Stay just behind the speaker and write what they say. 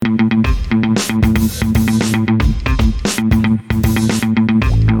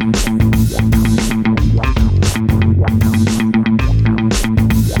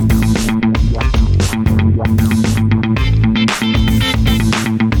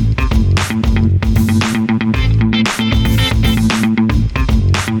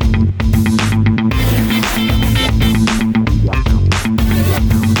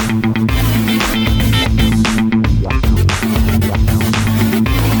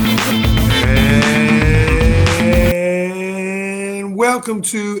welcome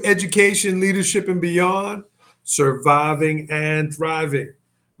to Education, Leadership, and Beyond, Surviving and Thriving.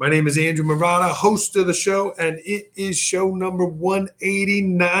 My name is Andrew Marotta, host of the show, and it is show number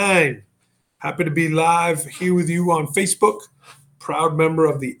 189. Happy to be live here with you on Facebook, proud member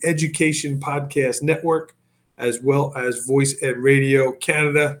of the Education Podcast Network, as well as Voice Ed Radio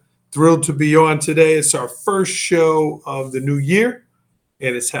Canada. Thrilled to be on today. It's our first show of the new year.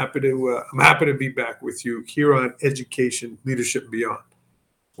 And I'm happy to be back with you here on Education, Leadership, and Beyond.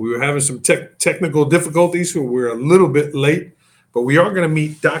 We were having some technical difficulties, so we're a little bit late, but we are going to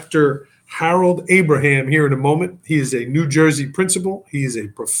meet Dr. Harold Abraham here in a moment. He is a New Jersey principal. He is a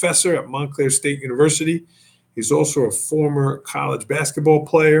professor at Montclair State University. He's also a former college basketball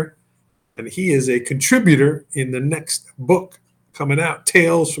player, and he is a contributor in the next book coming out,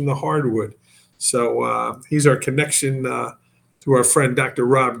 Tales from the Hardwood. So he's our connection to our friend Dr.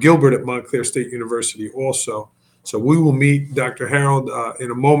 Rob Gilbert at Montclair State University also. So we will meet Dr. Harold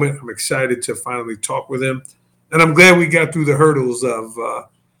in a moment. I'm excited to finally talk with him. And I'm glad we got through the hurdles of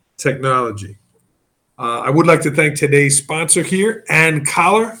technology. I would like to thank today's sponsor here, Ann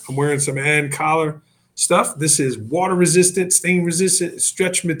Collar. I'm wearing some Ann Collar stuff. This is water resistant, stain resistant,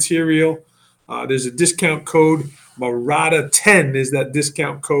 stretch material. There's a discount code. Marotta10 is that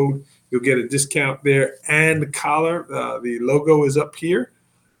discount code. You'll get a discount there. And the collar, the logo is up here.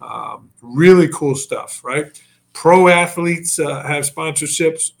 Really cool stuff, right? Pro athletes have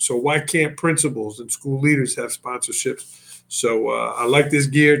sponsorships, so why can't principals and school leaders have sponsorships? So I like this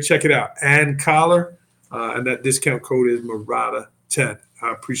gear. Check it out. And collar, and that discount code is Marotta10.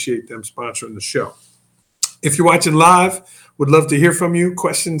 I appreciate them sponsoring the show. If you're watching live, would love to hear from you.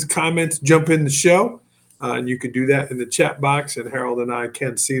 Questions, comments, jump in the show. And you can do that in the chat box, and Harold and I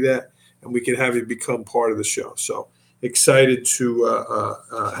can see that. And we can have you become part of the show. So excited to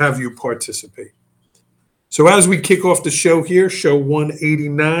have you participate. So as we kick off the show here, show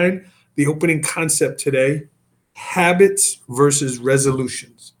 189, the opening concept today, habits versus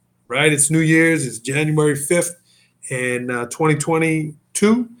resolutions, right? It's New Year's, it's January 5th in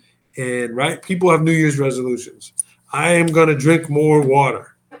 2022. And right, people have New Year's resolutions. I am going to drink more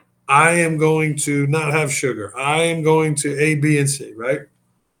water. I am going to not have sugar. I am going to A, B, and C, right?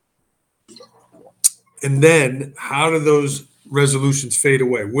 And then how do those resolutions fade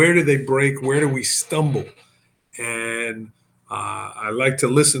away? Where do they break? Where do we stumble? And I like to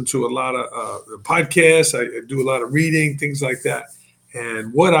listen to a lot of podcasts. I do a lot of reading, things like that.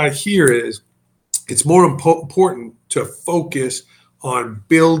 And what I hear is it's more important to focus on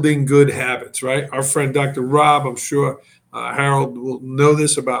building good habits, right? Our friend Dr. Rob, I'm sure Harold will know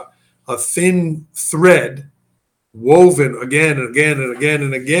this about a thin thread woven again and again and again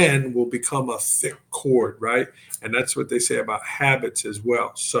and again will become a thick cord, right? And that's what they say about habits as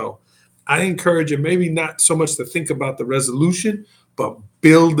well. So I encourage you maybe not so much to think about the resolution, but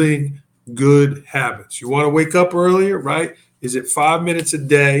building good habits. You want to wake up earlier, right? Is it 5 minutes a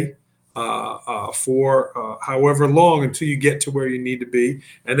day for however long until you get to where you need to be?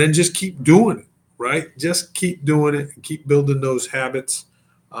 And then just keep doing it, right? Just keep doing it and keep building those habits.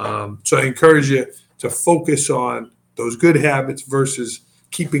 So I encourage you to focus on those good habits versus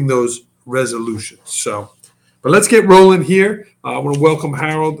keeping those resolutions. So, but let's get rolling here. I want to welcome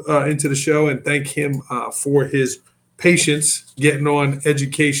Harold into the show and thank him for his patience getting on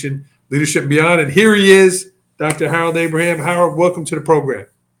Education, Leadership, and Beyond. And here he is, Dr. Harold Abraham. Harold, welcome to the program.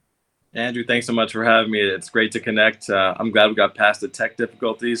 Andrew, thanks so much for having me. It's great to connect. I'm glad we got past the tech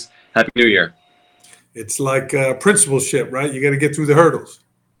difficulties. Happy New Year. It's like principalship, right? You got to get through the hurdles.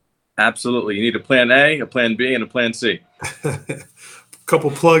 Absolutely. You need a plan A, a plan B, and a plan C.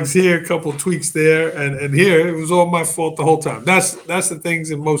 Couple plugs here, couple tweaks there, and here it was all my fault the whole time. That's the things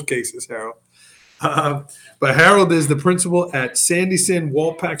in most cases, Harold. But Harold is the principal at Sanderson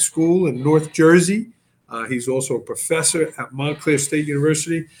Walpack School in North Jersey. He's also a professor at Montclair State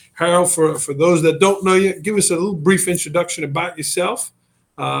University. Harold, for those that don't know you, give us a little brief introduction about yourself,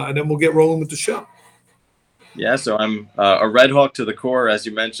 and then we'll get rolling with the show. Yeah, so I'm a Red Hawk to the core, as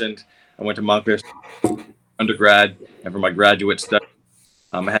you mentioned. I went to Montclair undergrad, and for my graduate study,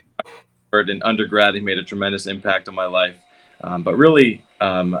 I had in undergrad. He made a tremendous impact on my life. But really,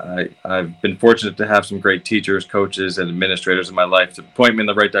 I've been fortunate to have some great teachers, coaches, and administrators in my life to point me in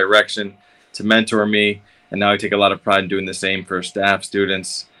the right direction, to mentor me. And now I take a lot of pride in doing the same for staff,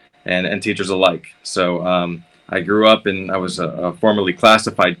 students, and teachers alike. So I grew up and I was a formerly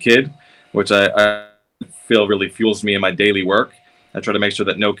classified kid, which I feel really fuels me in my daily work. I try to make sure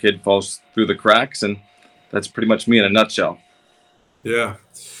that no kid falls through the cracks, and that's pretty much me in a nutshell. Yeah.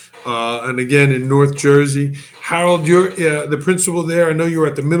 And again, in North Jersey. Harold, you're the principal there. I know you were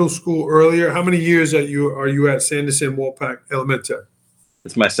at the middle school earlier. How many years are you at Sanderson Walpack Elementary?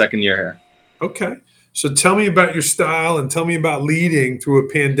 It's my second year here. Okay. So tell me about your style and tell me about leading through a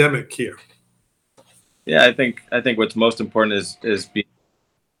pandemic here. Yeah, I think what's most important is being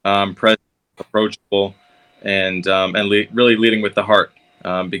present, approachable, and really leading with the heart.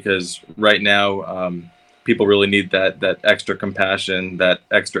 Because right now, people really need that extra compassion, that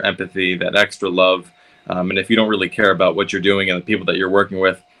extra empathy, that extra love. And if you don't really care about what you're doing and the people that you're working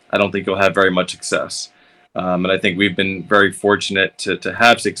with, I don't think you'll have very much success. And I think we've been very fortunate to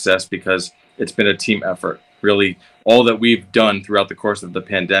have success because it's been a team effort. Really, all that we've done throughout the course of the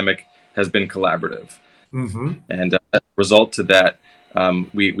pandemic has been collaborative. Mm-hmm. And as a result to that,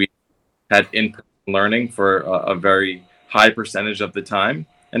 we had in-person learning for a very high percentage of the time,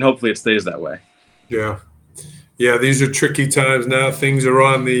 and hopefully it stays that way. Yeah. Yeah. These are tricky times now. Things are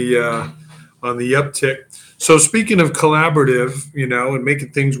on the uptick. So speaking of collaborative, and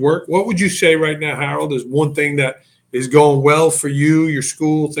making things work, what would you say right now, Harold, is one thing that is going well for you, your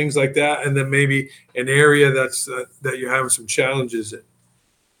school, things like that, and then maybe an area that you're having some challenges in?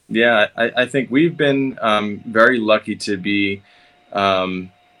 Yeah, I think we've been very lucky to be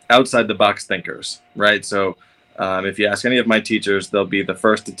outside the box thinkers, right? So if you ask any of my teachers, they'll be the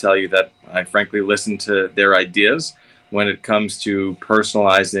first to tell you that I frankly listen to their ideas when it comes to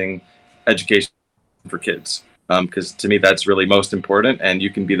personalizing education for kids. Because to me, that's really most important. And you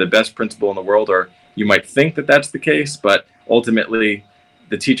can be the best principal in the world, or you might think that that's the case, but ultimately,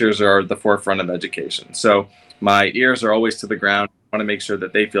 the teachers are the forefront of education. So my ears are always to the ground. I want to make sure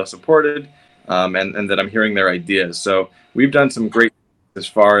that they feel supported, and that I'm hearing their ideas. So we've done some great as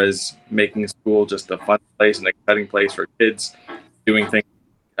far as making school just a fun place, an exciting place for kids, doing things,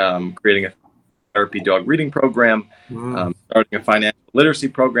 creating a therapy dog reading program, Mm. starting a financial literacy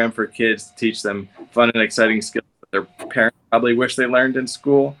program for kids to teach them fun and exciting skills that their parents probably wish they learned in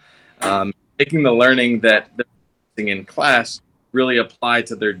school, making the learning that they're using in class really apply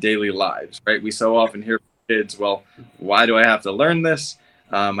to their daily lives, right? We so often hear from kids, well, why do I have to learn this?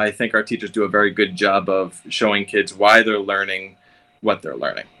 I think our teachers do a very good job of showing kids why they're learning what they're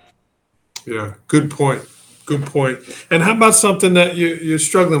learning. Yeah. Good point. Good point. And how about something that you're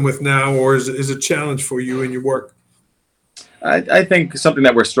struggling with now, or is a challenge for you in your work? I think something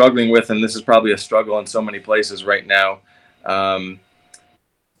that we're struggling with, and this is probably a struggle in so many places right now, um,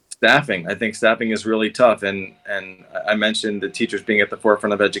 staffing. I think staffing is really tough, and I mentioned the teachers being at the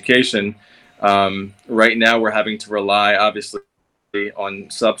forefront of education. Right now, we're having to rely, obviously, on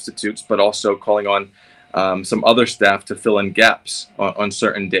substitutes, but also calling on some other staff to fill in gaps on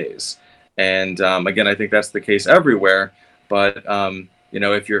certain days. And again, I think that's the case everywhere. But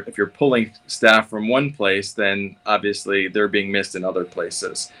if you're pulling staff from one place, then obviously they're being missed in other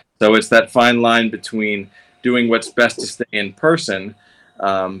places. So it's that fine line between doing what's best to stay in person,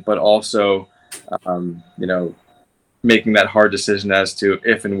 but also, making that hard decision as to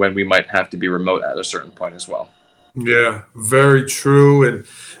if and when we might have to be remote at a certain point as well. Yeah, very true. And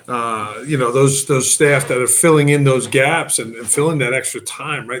those staff that are filling in those gaps and filling that extra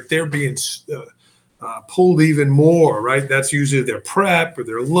time, right? They're being pulled even more, right? That's usually their prep or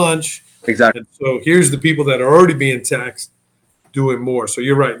their lunch. Exactly. And so here's the people that are already being taxed doing more. So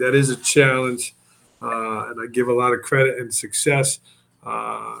you're right. That is a challenge, and I give a lot of credit and success,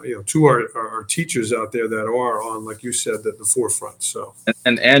 to our teachers out there that are on, like you said, the forefront. So.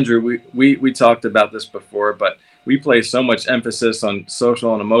 And Andrew, we talked about this before, but we place so much emphasis on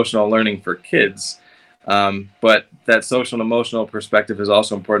social and emotional learning for kids. But that social and emotional perspective is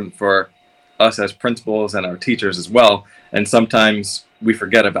also important for us as principals and our teachers as well. And sometimes we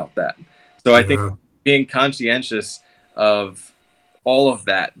forget about that. So I think Yeah. being conscientious of all of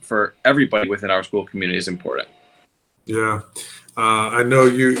that for everybody within our school community is important. Yeah. I know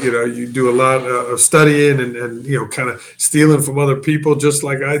you do a lot of studying and kind of stealing from other people just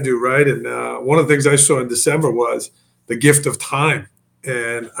like I do, right? And one of the things I saw in December was the gift of time.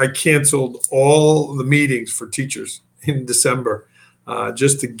 And I canceled all the meetings for teachers in December,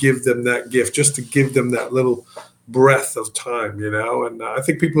 just to give them that gift, just to give them that little breath of time, and I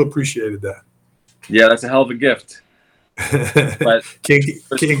think people appreciated that. Yeah, that's a hell of a gift. But Can't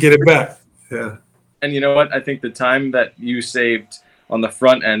get it back. Yeah. And you know what? I think the time that you saved on the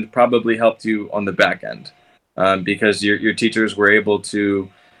front end probably helped you on the back end, because your teachers were able to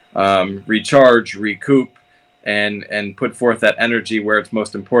recharge, recoup, and put forth that energy where it's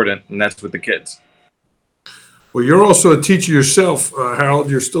most important, and that's with the kids. Well, you're also a teacher yourself, Harold.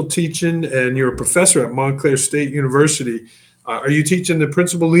 You're still teaching, and you're a professor at Montclair State University. Are you teaching the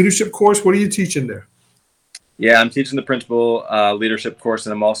principal leadership course? What are you teaching there? Yeah, I'm teaching the principal leadership course,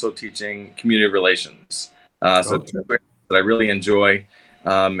 and I'm also teaching community relations. So Okay. that I really enjoy.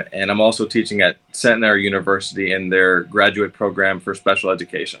 And I'm also teaching at Centenary University in their graduate program for special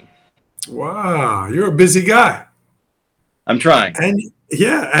education. Wow, you're a busy guy. I'm trying. And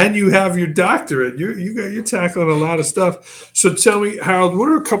yeah, and you have your doctorate. You're tackling a lot of stuff. So tell me, Harold, what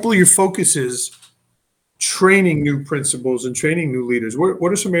are a couple of your focuses training new principals and training new leaders?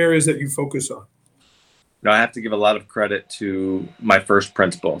 What are some areas that you focus on? I have to give a lot of credit to my first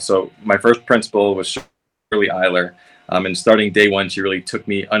principal. So my first principal was Shirley Eiler. And starting day one, she really took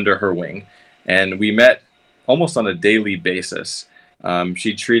me under her wing. And we met almost on a daily basis.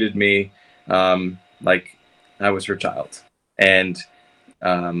 She treated me like I was her child. And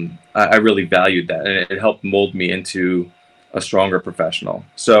I really valued that. And it helped mold me into a stronger professional.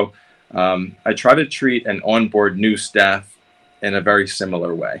 So I try to treat and onboard new staff in a very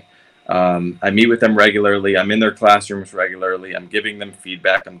similar way. I meet with them regularly. I'm in their classrooms regularly. I'm giving them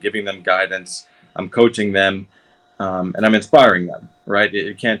feedback. I'm giving them guidance. I'm coaching them, and I'm inspiring them, right?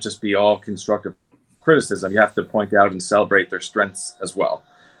 It can't just be all constructive criticism. You have to point out and celebrate their strengths as well.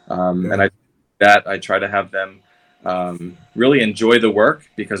 And I try to have them really enjoy the work,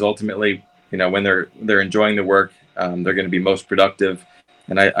 because ultimately, when they're enjoying the work, they're going to be most productive.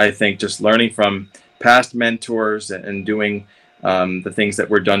 And I think just learning from past mentors and doing the things that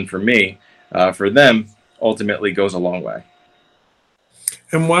were done for me, for them, ultimately goes a long way.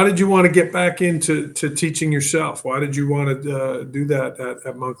 And why did you want to get back into teaching yourself? Why did you want to do that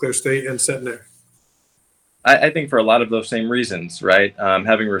at Montclair State and Centenary? I think for a lot of those same reasons, right?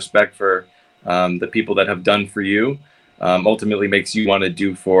 Having respect for the people that have done for you ultimately makes you want to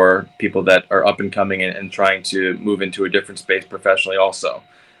do for people that are up and coming and trying to move into a different space professionally also.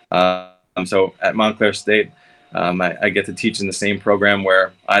 So at Montclair State, I get to teach in the same program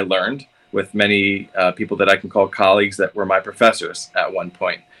where I learned, with many people that I can call colleagues that were my professors at one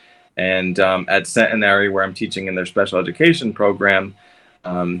point. And at Centenary, where I'm teaching in their special education program,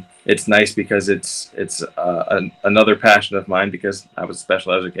 it's nice because it's another passion of mine, because I was a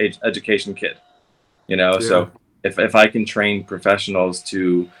special education kid, So if I can train professionals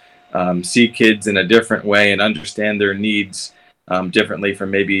to see kids in a different way and understand their needs differently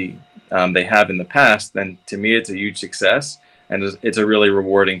from maybe they have in the past, then to me it's a huge success, and it's a really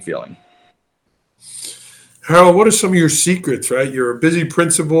rewarding feeling. Harold, what are some of your secrets, right? You're a busy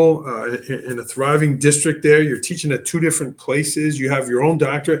principal in a thriving district there. You're teaching at two different places. You have your own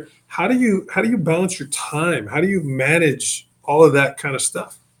doctorate. How do you balance your time? How do you manage all of that kind of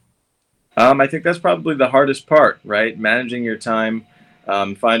stuff? I think that's probably the hardest part, right? Managing your time,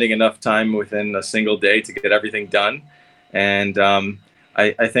 finding enough time within a single day to get everything done. And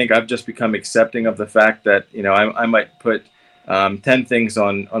I think I've just become accepting of the fact that, I might put 10 things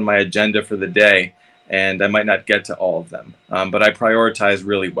on my agenda for the day, and I might not get to all of them. But I prioritize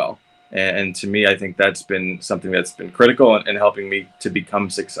really well. And to me, I think that's been something that's been critical in helping me to become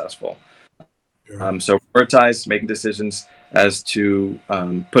successful. So prioritize, making decisions as to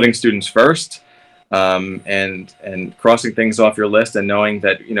putting students first, and crossing things off your list, and knowing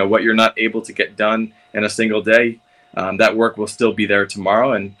that, what you're not able to get done in a single day, that work will still be there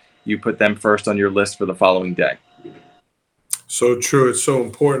tomorrow, and you put them first on your list for the following day. So true. It's so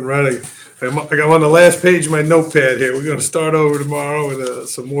important, right? I'm on the last page of my notepad here. We're going to start over tomorrow with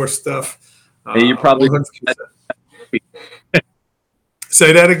some more stuff. You probably 100%.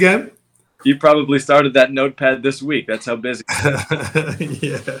 Say that again. You probably started that notepad this week. That's how busy.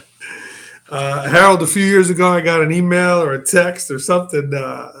 Yeah. Harold, a few years ago, I got an email or a text or something,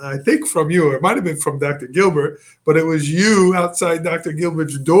 I think from you. It might have been from Dr. Gilbert, but it was you outside Dr.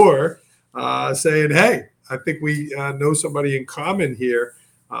 Gilbert's door saying, hey, I think we know somebody in common here.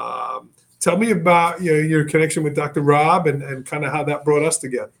 Tell me about your connection with Dr. Rob and kind of how that brought us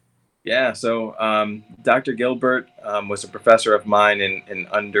together. Yeah, so Dr. Gilbert was a professor of mine in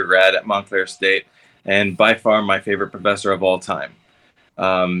undergrad at Montclair State, and by far my favorite professor of all time.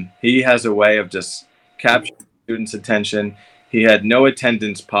 He has a way of just capturing students' attention. He had no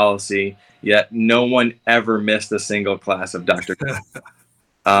attendance policy, yet no one ever missed a single class of Dr.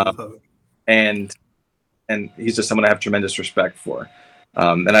 Gilbert. And he's just someone I have tremendous respect for.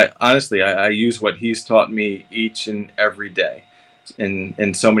 And I honestly use what he's taught me each and every day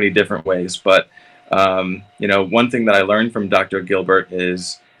in so many different ways. But, one thing that I learned from Dr. Gilbert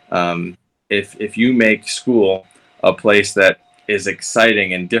is if you make school a place that is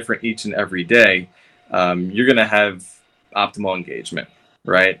exciting and different each and every day, you're going to have optimal engagement,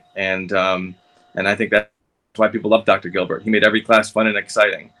 right? And I think that's why people love Dr. Gilbert. He made every class fun and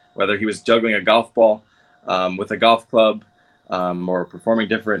exciting, whether he was juggling a golf ball with a golf club, or performing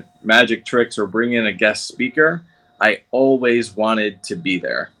different magic tricks, or bringing in a guest speaker. I always wanted to be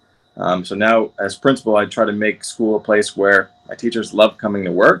there. So now, as principal, I try to make school a place where my teachers love coming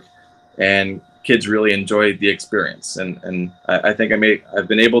to work, and kids really enjoy the experience. And I think I've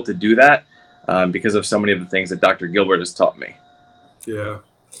been able to do that because of so many of the things that Dr. Gilbert has taught me. Yeah.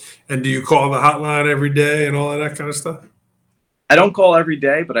 And do you call the hotline every day and all of that kind of stuff? I don't call every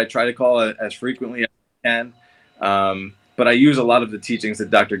day, but I try to call as frequently as I can. But I use a lot of the teachings that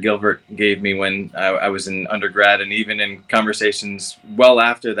Dr. Gilbert gave me when I was in undergrad, and even in conversations well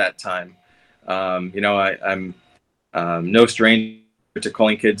after that time. I'm no stranger to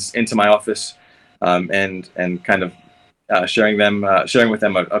calling kids into my office and kind of sharing with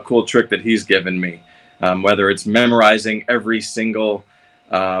them a cool trick that he's given me, whether it's memorizing every single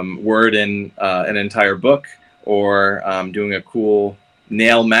word in an entire book, or doing a cool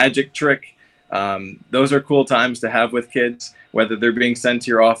nail magic trick. Those are cool times to have with kids, whether they're being sent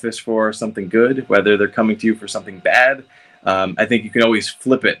to your office for something good, whether they're coming to you for something bad. I think you can always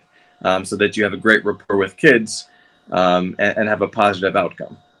flip it so that you have a great rapport with kids and have a positive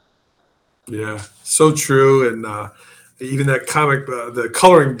outcome. Yeah, so true. And even that the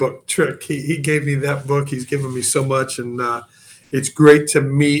coloring book trick, he gave me that book. He's given me so much. And it's great to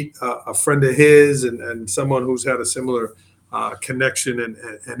meet a friend of his and someone who's had a similar connection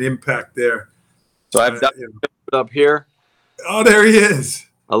and impact there. So I've done it up here. Oh, there he is.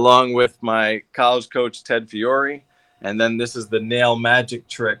 Along with my college coach, Ted Fiore. And then this is the nail magic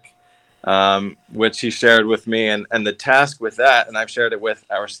trick, which he shared with me. And the task with that, and I've shared it with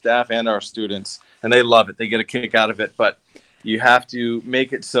our staff and our students, and they love it. They get a kick out of it. But you have to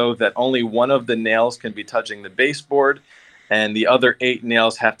make it so that only one of the nails can be touching the baseboard, and the other 8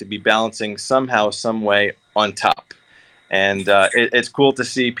 nails have to be balancing somehow, some way on top. And it's cool to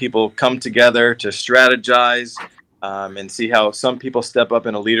see people come together to strategize and see how some people step up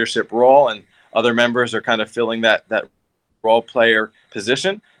in a leadership role, and other members are kind of filling that role player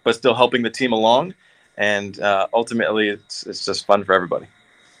position, but still helping the team along. And ultimately, it's just fun for everybody.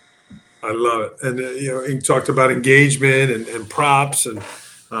 I love it. And, you talked about engagement and props, and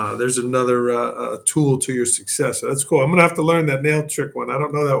there's another tool to your success. So that's cool. I'm going to have to learn that nail trick one. I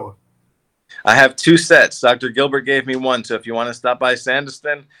don't know that one. I have 2 sets. Dr. Gilbert gave me one. So if you want to stop by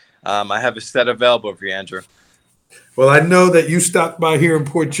Sandyston, I have a set available for you, Andrew. Well, I know that you stopped by here in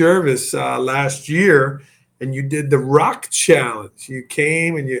Port Jervis last year, and you did the rock challenge. You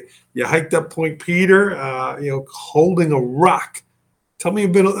came and you hiked up Point Peter, holding a rock. Tell me a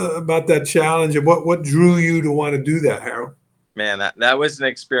bit about that challenge and what drew you to want to do that, Harold. Man, that was an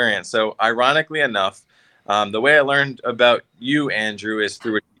experience. So ironically enough, the way I learned about you, Andrew, is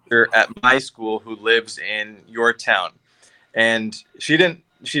through a teacher at my school who lives in your town. And she didn't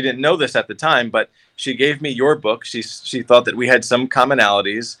know this at the time, but she gave me your book. She thought that we had some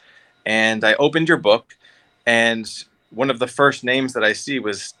commonalities, and I opened your book, and one of the first names that I see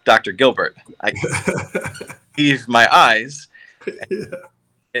was Dr. Gilbert. I gave my eyes. Yeah.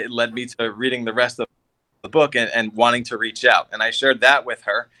 It led me to reading the rest of the book and wanting to reach out. And I shared that with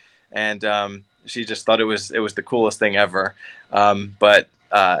her, and she just thought it was the coolest thing ever. But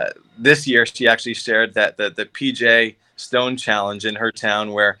this year, she actually shared that the PJ Stone Challenge in her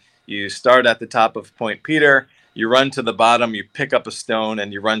town, where you start at the top of Point Peter, you run to the bottom, you pick up a stone,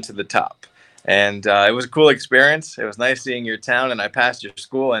 and you run to the top. And it was a cool experience. It was nice seeing your town, and I passed your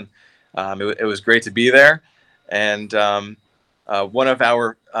school, and it was great to be there. And one of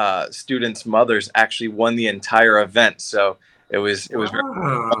our students' mothers actually won the entire event, so it was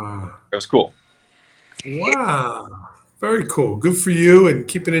wow. It was cool. Wow, very cool. Good for you, and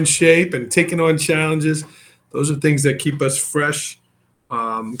keeping in shape and taking on challenges. Those are things that keep us fresh.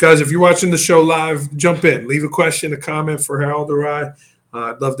 Guys, if you're watching the show live, jump in, leave a question, a comment for Harold or I.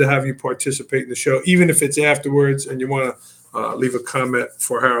 I'd love to have you participate in the show, even if it's afterwards and you want to leave a comment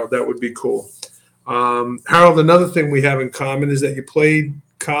for Harold. That would be cool. Harold, another thing we have in common is that you played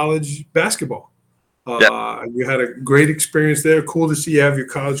college basketball. You had a great experience there. Cool to see you have your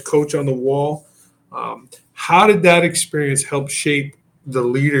college coach on the wall. How did that experience help shape the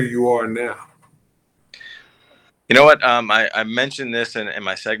leader you are now? You know what? I mentioned this in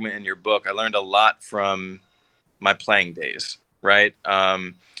my segment in your book. I learned a lot from my playing days, right?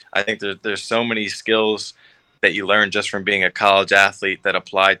 I think there's so many skills that you learn just from being a college athlete that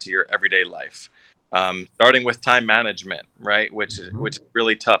apply to your everyday life. Starting with time management, right? Which is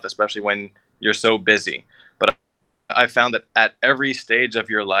really tough, especially when you're so busy. But I found that at every stage of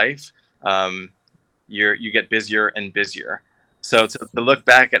your life, you get busier and busier. So to look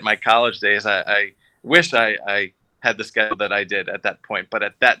back at my college days, I wish I had the schedule that I did at that point. But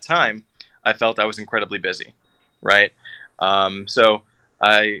at that time, I felt I was incredibly busy, right? So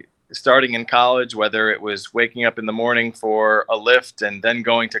I starting in college, whether it was waking up in the morning for a lift and then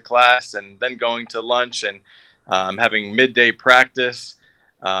going to class and then going to lunch and having midday practice,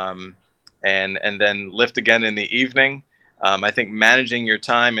 and then lift again in the evening. I think managing your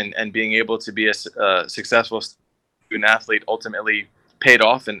time and being able to be a successful student athlete ultimately paid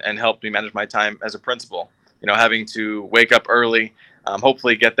off and helped me manage my time as a principal. Having to wake up early,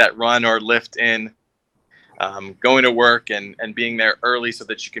 hopefully get that run or lift in, going to work and being there early so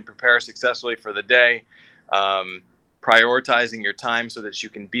that you can prepare successfully for the day, prioritizing your time so that you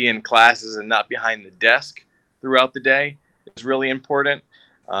can be in classes and not behind the desk throughout the day is really important.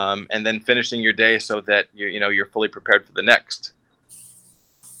 And then finishing your day so that you're fully prepared for the next.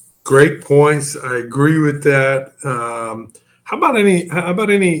 Great points. I agree with that. How about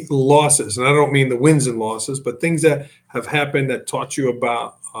any losses? And I don't mean the wins and losses, but things that have happened that taught you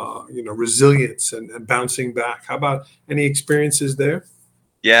about resilience and bouncing back. How about any experiences there?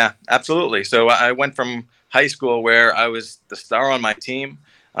 Yeah, absolutely. So I went from high school where I was the star on my team,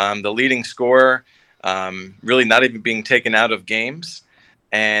 the leading scorer, really not even being taken out of games.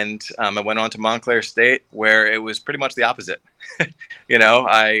 And I went on to Montclair State, where it was pretty much the opposite.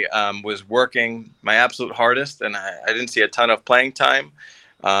 I was working my absolute hardest, and I didn't see a ton of playing time.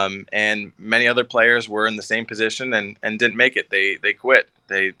 And many other players were in the same position and didn't make it. They quit.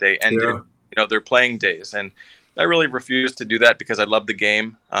 They ended their playing days. And I really refused to do that because I love the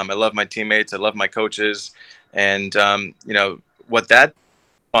game. I love my teammates. I love my coaches. And what that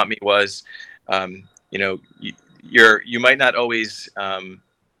taught me was, you might not always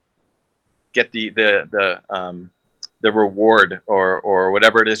get the reward or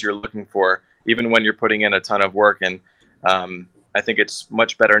whatever it is you're looking for, even when you're putting in a ton of work. And I think it's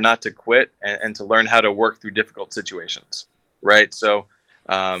much better not to quit and to learn how to work through difficult situations, right? So,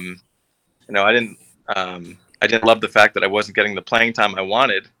 I didn't love the fact that I wasn't getting the playing time I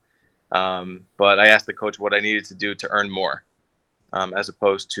wanted, but I asked the coach what I needed to do to earn more, as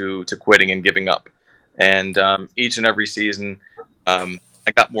opposed to quitting and giving up. And each and every season, I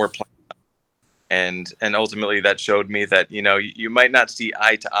got more playing time. And ultimately that showed me that, you might not see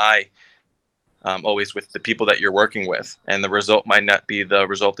eye to eye always with the people that you're working with, and the result might not be the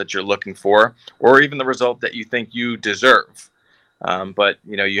result that you're looking for, or even the result that you think you deserve. But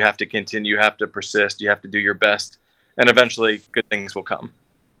you have to continue, you have to persist, you have to do your best, and eventually good things will come.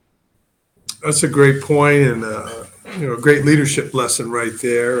 That's a great point, and a great leadership lesson right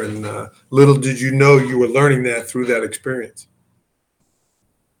there. And little did you know you were learning that through that experience.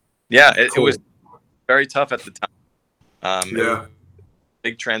 Yeah, it Cool. was very tough at the time. It was Yeah, a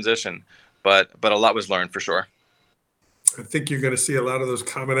big transition, but a lot was learned for sure. I think you're going to see a lot of those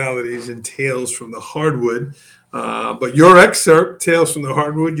commonalities in Tales from the Hardwood. But your excerpt, Tales from the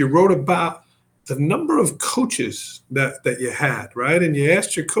Hardwood, you wrote about the number of coaches that you had, right? And you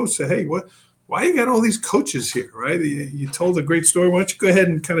asked your coach, say, hey, why you got all these coaches here, right? You told a great story. Why don't you go ahead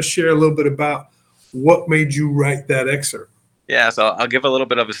and kind of share a little bit about what made you write that excerpt? Yeah, so I'll give a little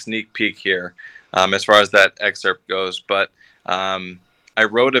bit of a sneak peek here, as far as that excerpt goes. But I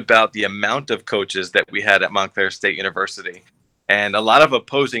wrote about the amount of coaches that we had at Montclair State University. And a lot of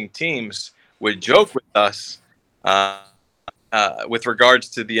opposing teams would joke with us with regards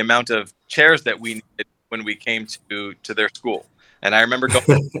to the amount of chairs that we needed when we came to their school. And I remember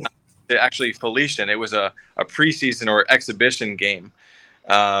going to actually Felician. It was a preseason or exhibition game.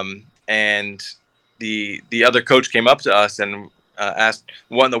 And the other coach came up to us and asked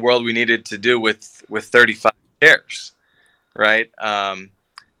what in the world we needed to do with 35 chairs, right?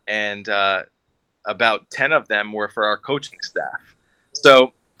 And about 10 of them were for our coaching staff.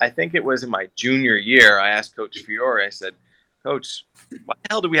 So I think it was in my junior year, I asked Coach Fiore, I said, Coach, why the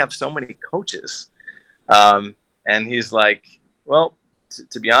hell do we have so many coaches? And he's like, well,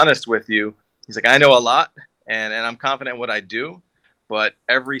 to be honest with you, he's like, I know a lot and I'm confident in what I do, but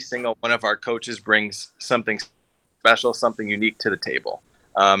every single one of our coaches brings something special, something unique to the table.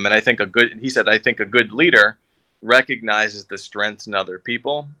 And I think he said, I think a good leader recognizes the strengths in other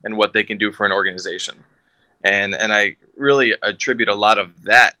people and what they can do for an organization. And I really attribute a lot of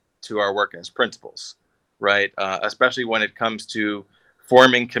that to our work as principals, right? Especially when it comes to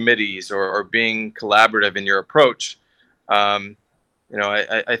forming committees or being collaborative in your approach.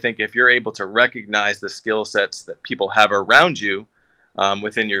 I think if you're able to recognize the skill sets that people have around you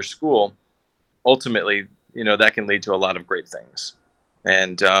within your school, ultimately, that can lead to a lot of great things.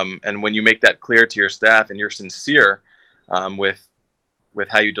 And when you make that clear to your staff and you're sincere with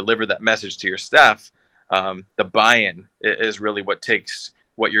how you deliver that message to your staff, the buy-in is really what takes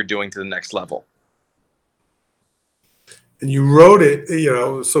what you're doing to the next level. And you wrote it,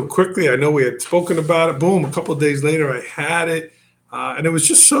 so quickly. I know we had spoken about it. Boom, a couple of days later, I had it. And it was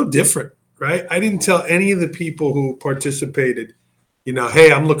just so different, right? I didn't tell any of the people who participated,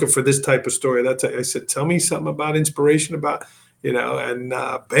 hey, I'm looking for this type of story. I said, tell me something about inspiration, about, and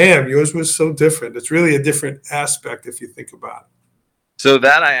bam, yours was so different. It's really a different aspect if you think about So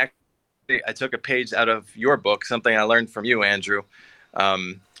that I took a page out of your book, something I learned from you, Andrew.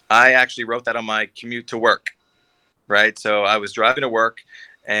 I actually wrote that on my commute to work, right? So I was driving to work,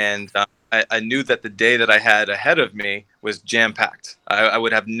 and I knew that the day that I had ahead of me was jam packed. I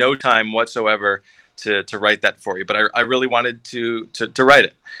would have no time whatsoever to write that for you, but I really wanted to write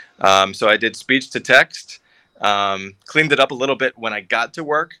it. So I did speech to text, cleaned it up a little bit when I got to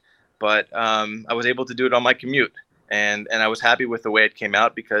work, but I was able to do it on my commute, and I was happy with the way it came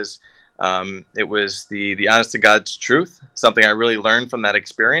out because it was the honest to God's truth, something I really learned from that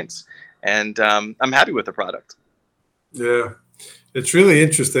experience, and I'm happy with the product. it. Yeah. It's really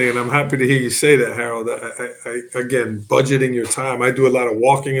interesting, and I'm happy to hear you say that, Harold. Again, budgeting your time. I do a lot of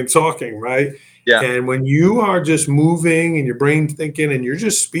walking and talking, right? Yeah. And when you are just moving and your brain thinking and you're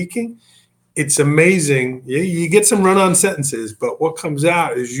just speaking, it's amazing. You get some run-on sentences, but what comes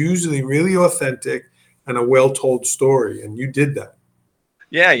out is usually really authentic and a well-told story. And you did that.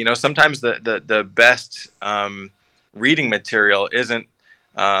 Yeah, sometimes the best reading material isn't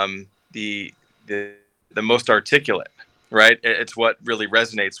the the most articulate, right? It's what really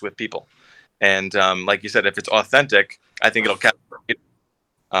resonates with people, and like you said, if it's authentic, I think it'll capture it.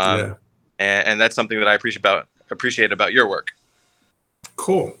 Um, Yeah. and that's something that I appreciate about your work.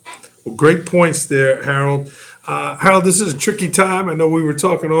 Cool. Well, great points there, Harold. Harold, this is a tricky time. I know we were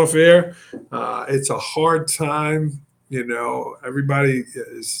talking off air. It's a hard time. Everybody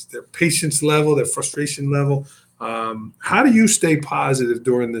is their patience level, their frustration level. How do you stay positive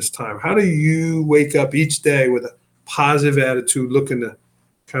during this time? How do you wake up each day with a positive attitude, looking to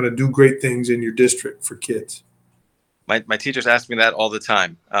kind of do great things in your district for kids? My teachers ask me that all the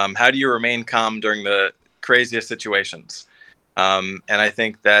time. How do you remain calm during the craziest situations? And I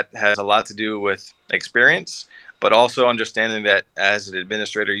think that has a lot to do with experience, but also understanding that as an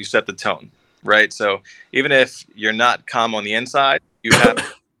administrator, you set the tone, right? So even if you're not calm on the inside, you have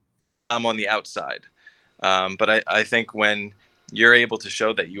calm on the outside. But I think when you're able to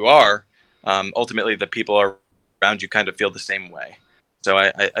show that you are, ultimately the people around you kind of feel the same way. So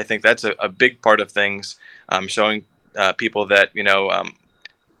I think that's a big part of things, showing people that,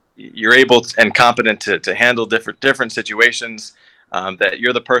 you're able and competent to handle different situations, that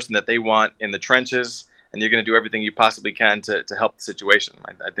you're the person that they want in the trenches, and you're going to do everything you possibly can to help the situation.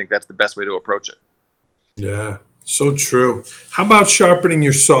 I think that's the best way to approach it. Yeah, so true. How about sharpening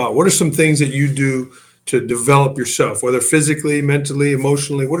your saw? What are some things that you do to develop yourself, whether physically, mentally,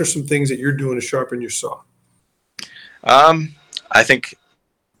 emotionally? What are some things that you're doing to sharpen your saw? I think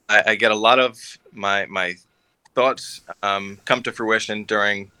I get a lot of my thoughts come to fruition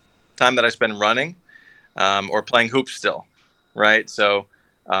during time that I spend running, or playing hoops still, right? So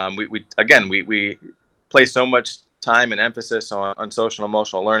we place so much time and emphasis on social and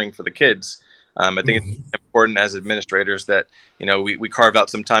emotional learning for the kids. I think it's Mhm. important as administrators that we carve out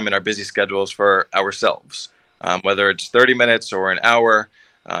some time in our busy schedules for ourselves, whether it's 30 minutes or an hour,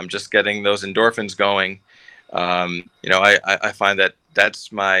 just getting those endorphins going. I find that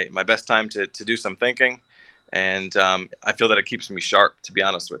that's my best time to do some thinking, and I feel that it keeps me sharp, to be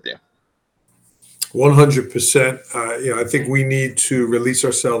honest with you. 100%. I think we need to release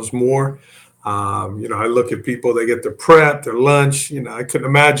ourselves more. I look at people, they get their prep, their lunch. I couldn't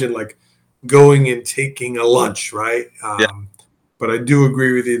imagine like going and taking a lunch, right? Yeah. But I do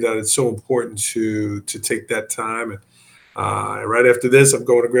agree with you that it's so important to take that time. And right after this, I'm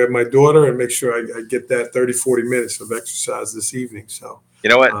going to grab my daughter and make sure I get that 30, 40 minutes of exercise this evening. So, You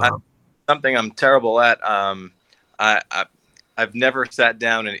know what? um, Something I'm terrible at. I, I I've never sat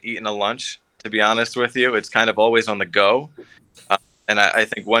down and eaten a lunch. To be honest with you, it's kind of always on the go, uh, and I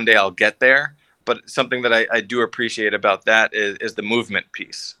think one day I'll get there. But something that I do appreciate about that is the movement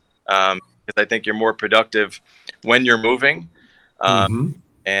piece, because I think you're more productive when you're moving, uh, mhm.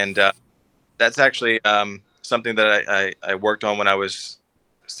 and that's actually something that I worked on when I was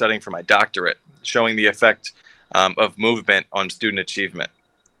studying for my doctorate, showing the effect of movement on student achievement,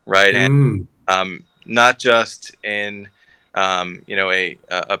 right? And Mm. not just in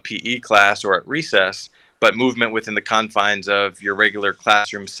a PE class or at recess, but movement within the confines of your regular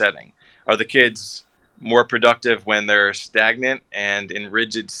classroom setting. Are the kids more productive when they're stagnant and in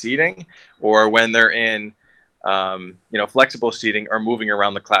rigid seating, or when they're in flexible seating or moving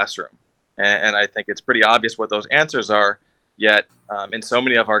around the classroom? And I think it's pretty obvious what those answers are. Yet in so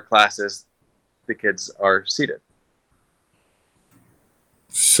many of our classes, the kids are seated.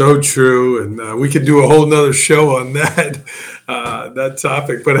 So true, and we could do a whole nother show on that that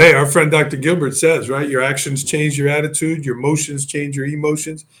topic. But hey, our friend Dr. Gilbert says, right, your actions change your attitude, your motions change your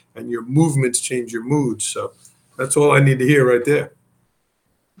emotions, and your movements change your moods. So that's all I need to hear right there.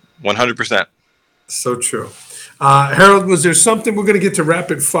 100%. So true. Harold, was there something, we're going to get to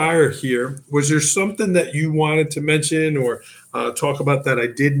rapid fire here? Was there something that you wanted to mention or talk about that I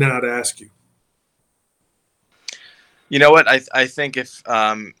did not ask you? You know what? I think if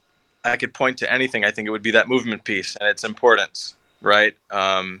I could point to anything, I think it would be that movement piece and its importance, right?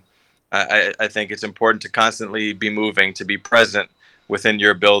 I think it's important to constantly be moving, to be present within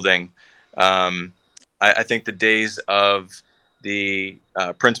your building. I think the days of the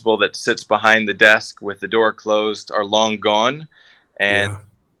principal that sits behind the desk with the door closed are long gone, and Yeah.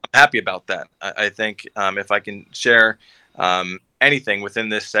 I'm happy about that. I think if I can share anything within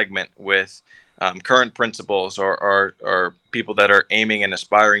this segment with current principals or people that are aiming and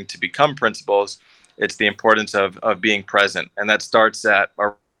aspiring to become principals, it's the importance of being present. And that starts at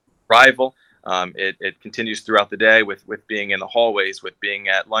arrival. It continues throughout the day with being in the hallways, with being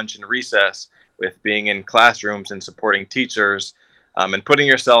at lunch and recess, with being in classrooms and supporting teachers, and putting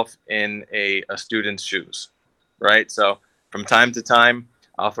yourself in a student's shoes, right? So from time to time,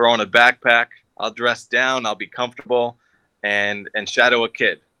 I'll throw on a backpack, I'll dress down, I'll be comfortable, and shadow a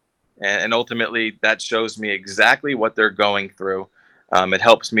kid. And ultimately, that shows me exactly what they're going through. It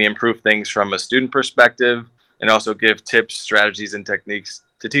helps me improve things from a student perspective and also give tips, strategies, and techniques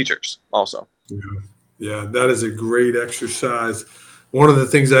to teachers also. Yeah, yeah, that is a great exercise. One of the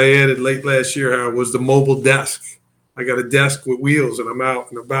things I added late last year, Howard, was the mobile desk. I got a desk with wheels, and I'm out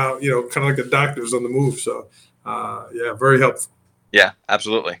and about, kind of like a doctor's on the move. So, yeah, very helpful. Yeah,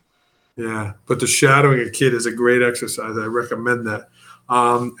 absolutely. Yeah, but the shadowing a kid is a great exercise. I recommend that.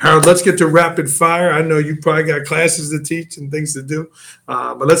 Harold, let's get to rapid fire. I know you probably got classes to teach and things to do,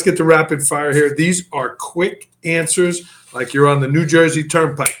 but let's get to rapid fire here. These are quick answers, like you're on the New Jersey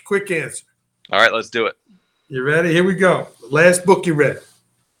Turnpike. Quick answer. All right, let's do it. You ready? Here we go. Last book you read.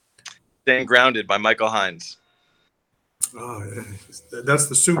 Staying Grounded by Michael Hines. Oh, yeah. That's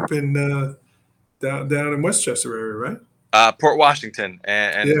the soup in down in Westchester area, right? Port Washington,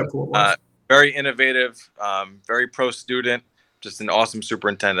 Yeah, Port Washington. Very innovative, very pro student, just an awesome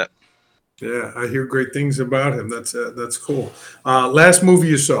superintendent. Yeah, I hear great things about him. That's cool. Last movie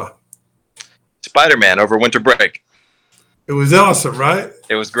you saw? Spider-Man over winter break. It was awesome, right?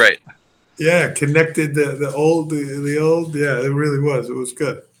 It was great. Yeah, connected the old. Yeah, it really was. It was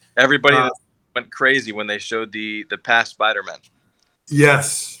good. Everybody went crazy when they showed the past Spider-Man.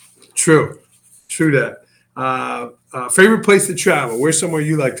 Yes, true that. Favorite place to travel? Where's somewhere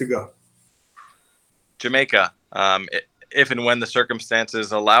you like to go? Jamaica. If and when the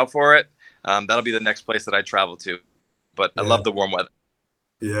circumstances allow for it, that'll be the next place that I travel to. But I love the warm weather.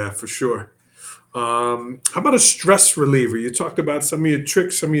 Yeah, for sure. How about a stress reliever? You talked about some of your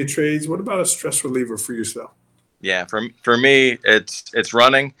tricks, some of your trades. What about a stress reliever for yourself? Yeah, for me, it's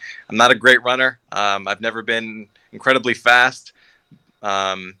running. I'm not a great runner. I've never been incredibly fast,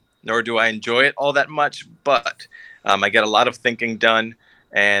 nor do I enjoy it all that much. But I get a lot of thinking done,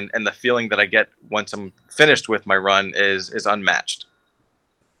 and the feeling that I get once I'm finished with my run is unmatched.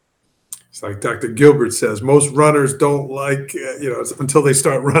 It's like Dr. Gilbert says, most runners don't like, until they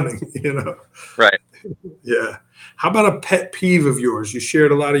start running, Right. Yeah. How about a pet peeve of yours? You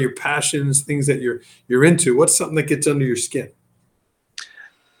shared a lot of your passions, things that you're into. What's something that gets under your skin?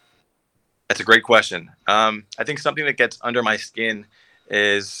 That's a great question. I think something that gets under my skin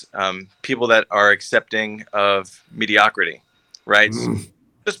is people that are accepting of mediocrity, right?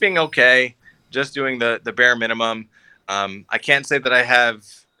 Just being okay, just doing the bare minimum. I can't say that I have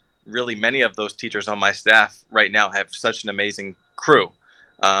really many of those teachers on my staff right now have such an amazing crew.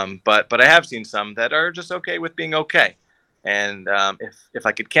 But I have seen some that are just okay with being okay. And if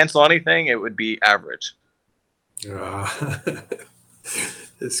I could cancel anything, it would be average.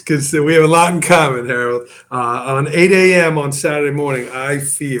 It's good. We have a lot in common, Harold. On 8 a.m. on Saturday morning, I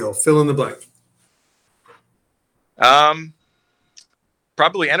feel, fill in the blank.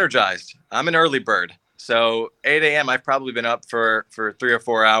 Probably energized. I'm an early bird. So 8 a.m. I've probably been up for 3 or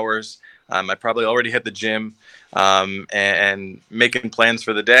 4 hours. I probably already hit the gym and making plans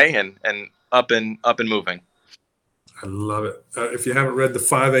for the day and up and moving. I love it. If you haven't read the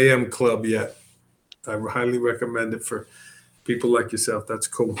 5 a.m. Club yet, I highly recommend it for people like yourself. That's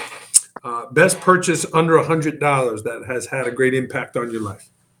cool. Best purchase under $100 that has had a great impact on your life.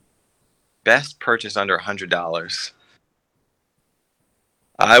 Best purchase under $100.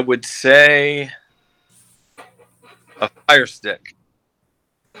 I would say a Fire Stick.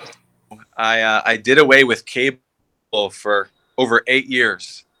 I did away with cable for over 8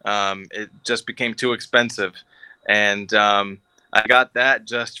 years. It just became too expensive, and I got that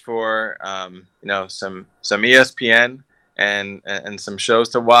just for some ESPN and some shows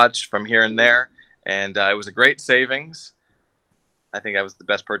to watch from here and there, and it was a great savings. I think that was the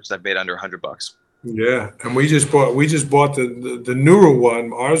best purchase I've made under $100. Yeah, and we just bought the newer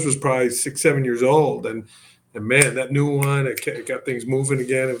one. Ours was probably 6 7 years old, and man, that new one it got things moving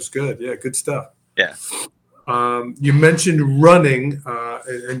again. It was good. Yeah, good stuff. Yeah. You mentioned running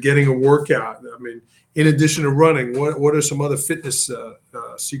and getting a workout. I mean, in addition to running, what are some other fitness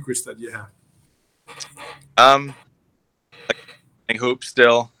secrets that you have? Playing hoops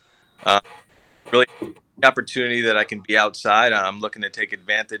still. Really opportunity that I can be outside. I'm looking to take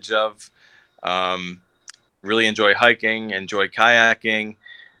advantage of. Really enjoy hiking, enjoy kayaking.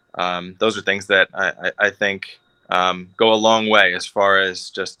 Those are things that I think go a long way as far as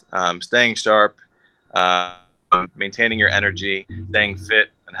just staying sharp, maintaining your energy, staying fit,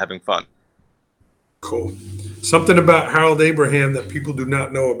 and having fun. Cool. Something about Harold Abraham that people do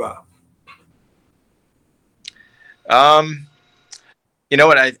not know about. You know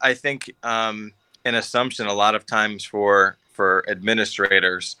what? I think an assumption a lot of times for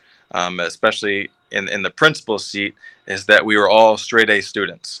administrators, especially in the principal seat, is that we were all straight A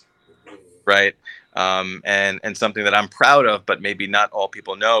students, right? And something that I'm proud of, but maybe not all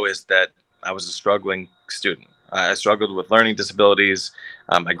people know, is that I was a struggling student. I struggled with learning disabilities.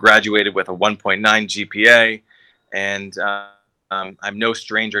 I graduated with a 1.9 GPA, and I'm no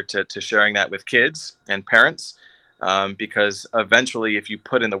stranger to sharing that with kids and parents, because eventually, if you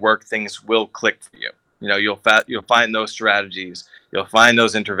put in the work, things will click for you. You know, you'll find those strategies, you'll find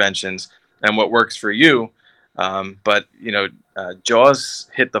those interventions, and what works for you. But jaws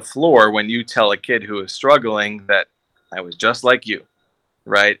hit the floor when you tell a kid who is struggling that I was just like you,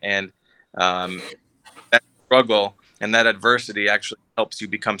 right? And that struggle and that adversity actually helps you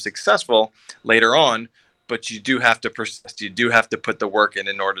become successful later on. But you do have to persist. You do have to put the work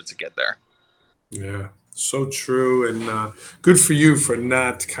in order to get there. Yeah, so true. And good for you for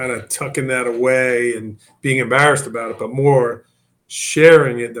not kind of tucking that away and being embarrassed about it, but more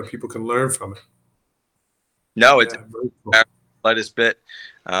sharing it that people can learn from it. No, it's Yeah, very cool. a slightest bit.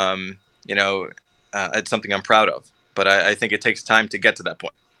 Um, it's something I'm proud of. But I think it takes time to get to that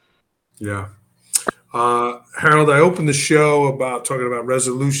point. Yeah. Harold, I opened the show about talking about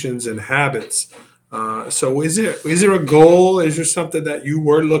resolutions and habits. So is there a goal? Is there something that you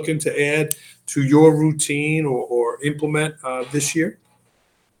were looking to add to your routine or implement this year?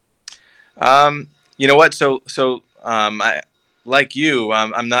 You know what? I like you.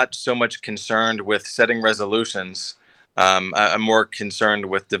 I'm not so much concerned with setting resolutions. I'm more concerned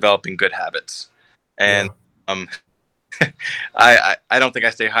with developing good habits, and Yeah. um, I don't think I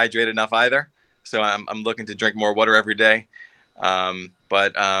stay hydrated enough either. So I'm looking to drink more water every day.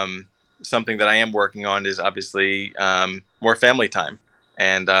 But something that I am working on is obviously more family time,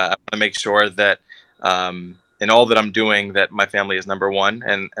 and I want to make sure that in all that I'm doing, that my family is number one,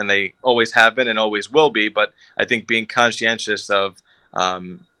 and they always have been and always will be. But I think being conscientious of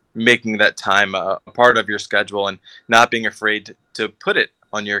making that time a part of your schedule and not being afraid to put it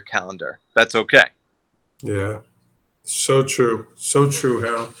on your calendar. That's okay. Yeah. So true. So true,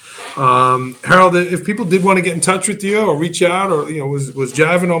 Harold. Harold, if people did want to get in touch with you or reach out or, was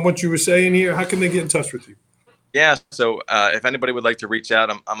jiving on what you were saying here, how can they get in touch with you? Yeah. So if anybody would like to reach out,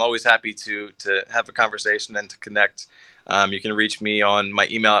 I'm always happy to have a conversation and to connect. You can reach me on my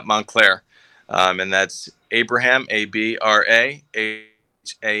email at Montclair, and that's Abraham, ABRAHAMH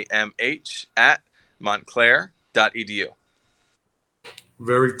at montclair.edu.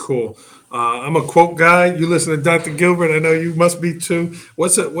 Very cool. I'm a quote guy. You listen to Dr. Gilbert. I know you must be too.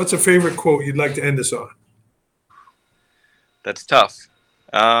 What's a favorite quote you'd like to end us on? That's tough.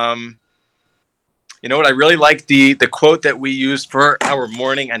 You know what? I really like the quote that we used for our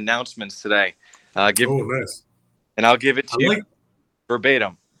morning announcements today. Oh, nice. And I'll give it I to you like.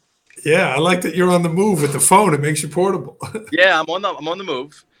 verbatim. Yeah, I like that you're on the move with the phone. It makes you portable. Yeah, I'm on the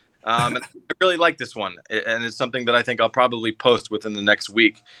move. And I really like this one, and it's something that I think I'll probably post within the next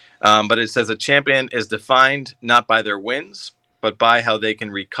week. But it says a champion is defined not by their wins, but by how they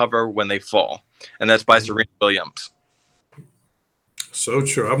can recover when they fall, and that's by Serena Williams. So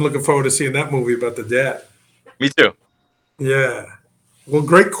true. I'm looking forward to seeing that movie about the dad. Me too. Yeah. Well,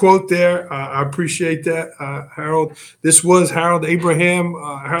 great quote there. I appreciate that, Harold. This was Harold Abraham.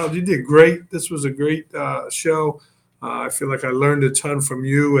 Harold, you did great. This was a great show. I feel like I learned a ton from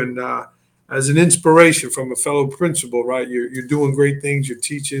you, and as an inspiration from a fellow principal, right? You're doing great things. You're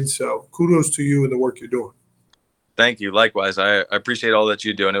teaching. So kudos to you and the work you're doing. Thank you. Likewise, I appreciate all that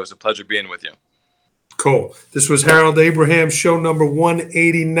you do, and it was a pleasure being with you. Cool. This was Harold Abraham, show number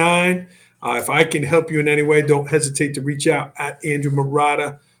 189. If I can help you in any way, don't hesitate to reach out at Andrew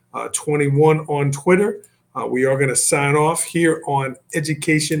Marotta 21 on Twitter. We are going to sign off here on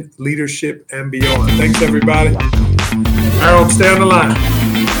Education, Leadership, and Beyond. Thanks, everybody. Harold, stay on the line.